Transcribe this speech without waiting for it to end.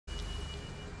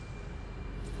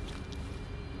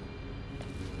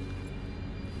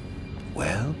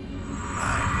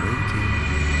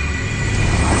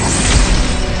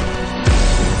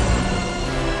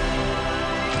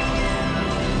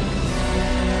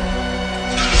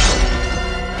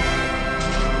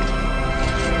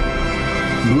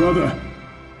Brother.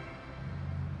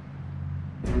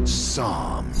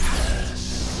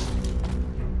 Somnus.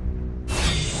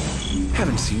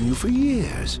 Haven't seen you for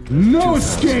years. No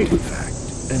escape! In fact.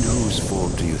 And whose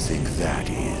fault do you think that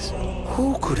is?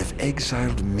 Who could have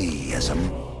exiled me as a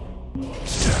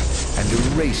monster and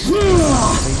erased me from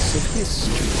the face of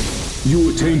history? You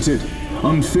were tainted,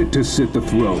 unfit to sit the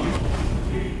throne.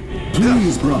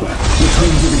 Please, brother,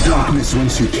 return to the darkness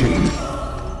whence you came.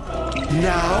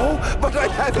 Now? But I'm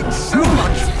having so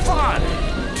much fun!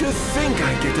 To think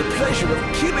I get the pleasure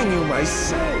of killing you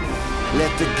myself.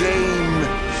 Let the game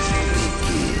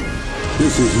begin.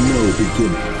 This is no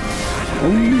beginning.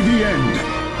 Only the end.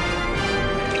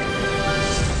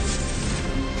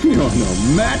 You're no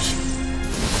match.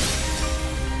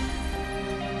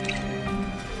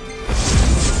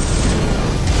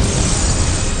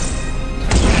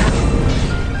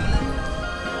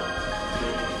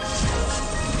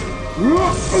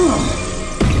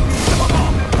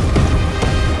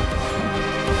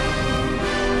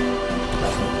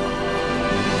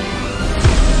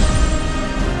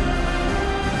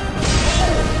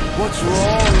 What's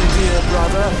wrong, dear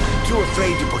brother? Too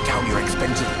afraid to put down your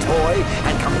expensive toy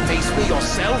and come face me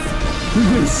yourself?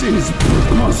 This is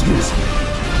preposterous.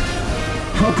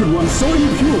 How could one so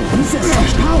impure possess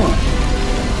such power?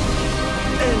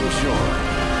 Enjoy.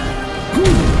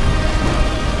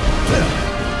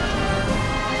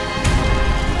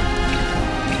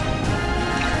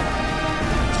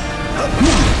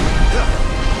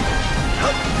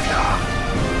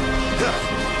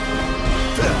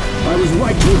 I was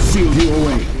right to have sealed you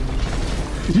away.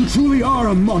 You truly are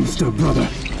a monster, brother.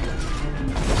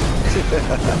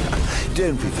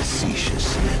 Don't be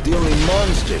facetious. The only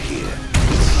monster here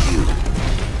is you.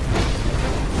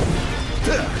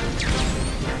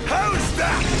 How's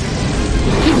that?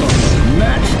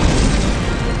 Match.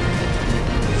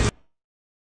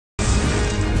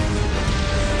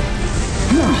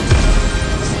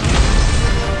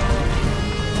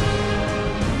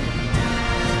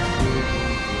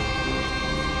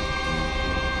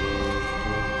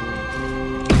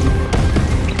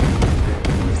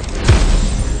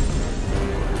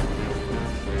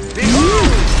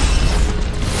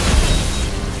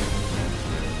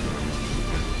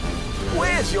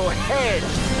 Where's your head?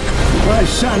 I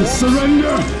shan't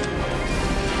surrender!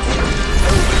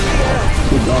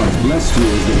 The gods blessed you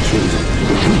as their chosen.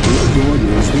 The people adored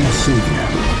you as their savior.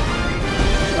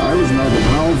 I was neither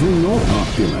powerful nor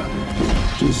popular.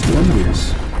 Just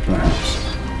envious, perhaps.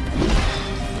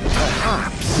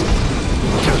 Perhaps.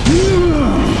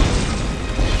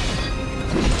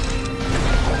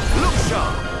 Look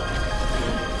sharp.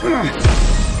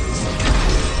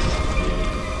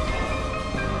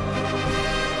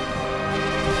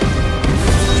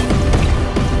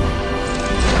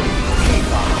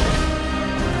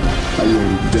 I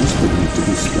yearn desperately to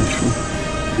be special,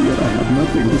 yet I have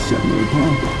nothing to set me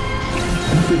apart.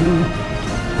 Nothing more.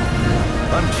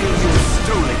 Until you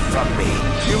stole it from me,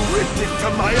 you ripped it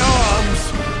from my arms!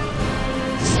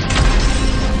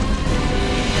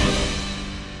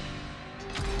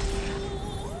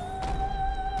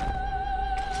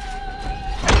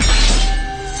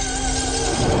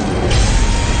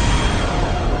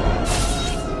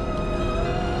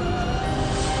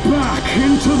 Back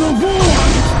into the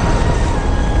void!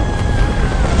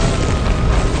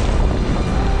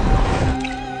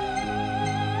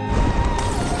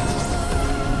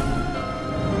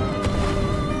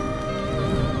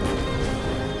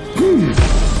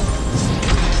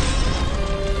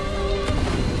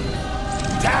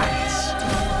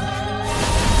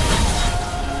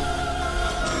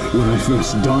 When I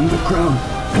first donned the crown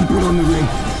and put on the ring,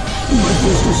 when I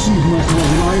first received my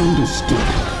calling, I understood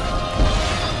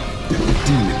that the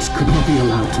demons could not be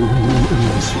allowed to rule in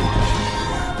this world.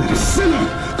 That a sinner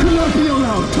could not be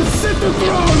allowed to sit the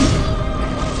throne!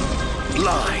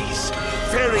 Lies,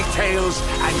 fairy tales,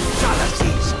 and jealousy!